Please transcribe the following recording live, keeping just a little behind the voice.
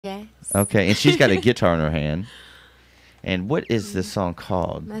Yes. Okay, and she's got a guitar in her hand. And what is this song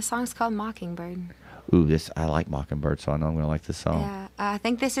called? The song's called Mockingbird. Ooh, I like Mockingbird, so I know I'm going to like this song. Yeah, I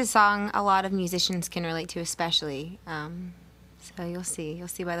think this is a song a lot of musicians can relate to, especially. So you'll see. You'll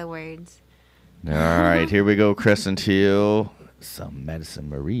see by the words. All right, here we go, Chris, until some Madison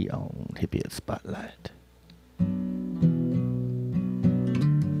Marie on HippyHead's Spotlight.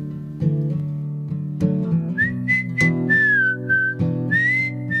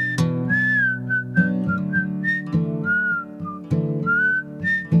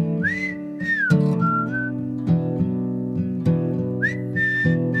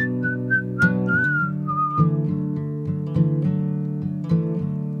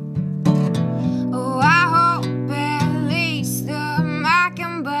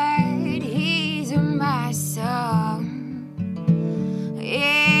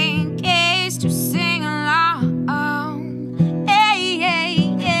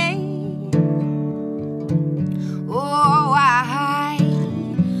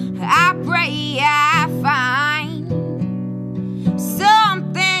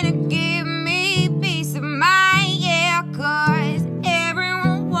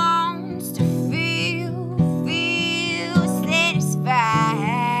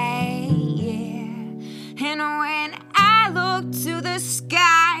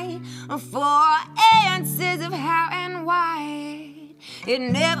 For answers of how and why, it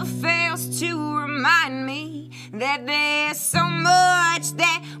never fails to remind me that there's so much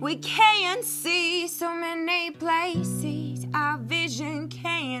that we can't see, so many places our vision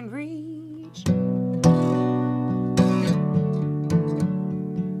can't reach.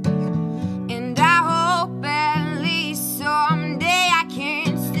 And I hope at least someday I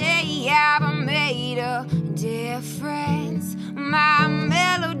can say I've made a difference. My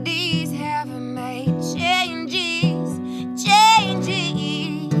melodies have made changes, yeah.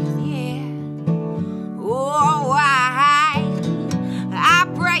 Oh, I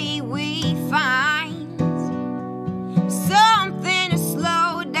pray we find something to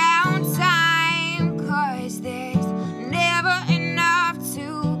slow down time, 'cause there's never enough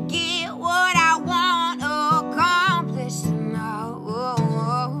to get what I want accomplished. No,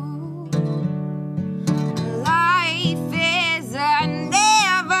 life is a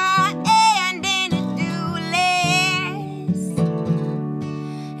never-ending to-do list.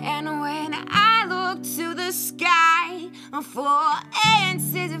 And when I look to the sky for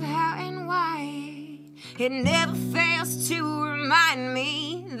answers of how and why, it never fails to remind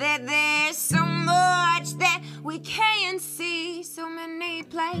me that there's so much that we can't see, so many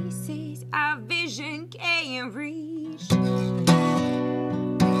places our vision can't reach.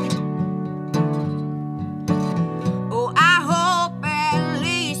 Oh, I hope at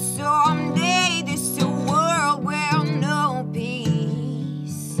least someday this world will know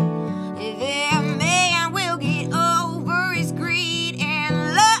peace. That man will get over his greed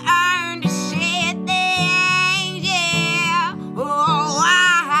and learn to share things, yeah. Oh,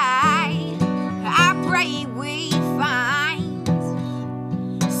 I pray we find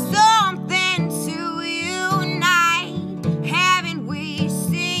something to unite. Haven't we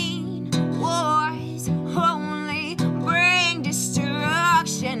seen wars only bring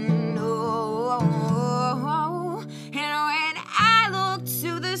destruction? No. And when I look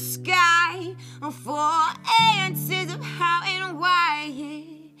to the sky for answers of how and why,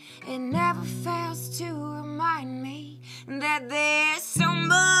 it never fails to remind me that there's so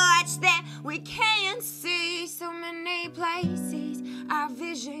much that we can't see, so many places our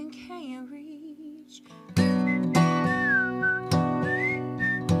vision can't reach.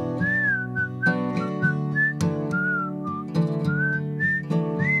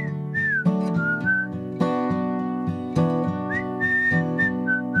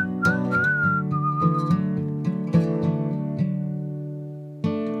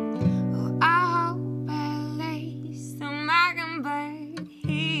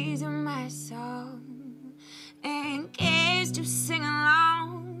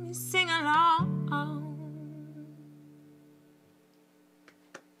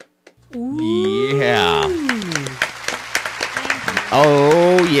 Yeah.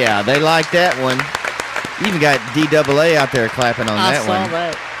 Oh, yeah. They like that one. Even got DAA out there clapping on that one. I saw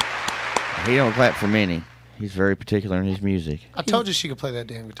that. He don't clap for many. He's very particular in his music. I told you she could play that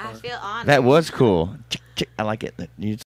damn guitar. I feel honored. That was cool. I like it. You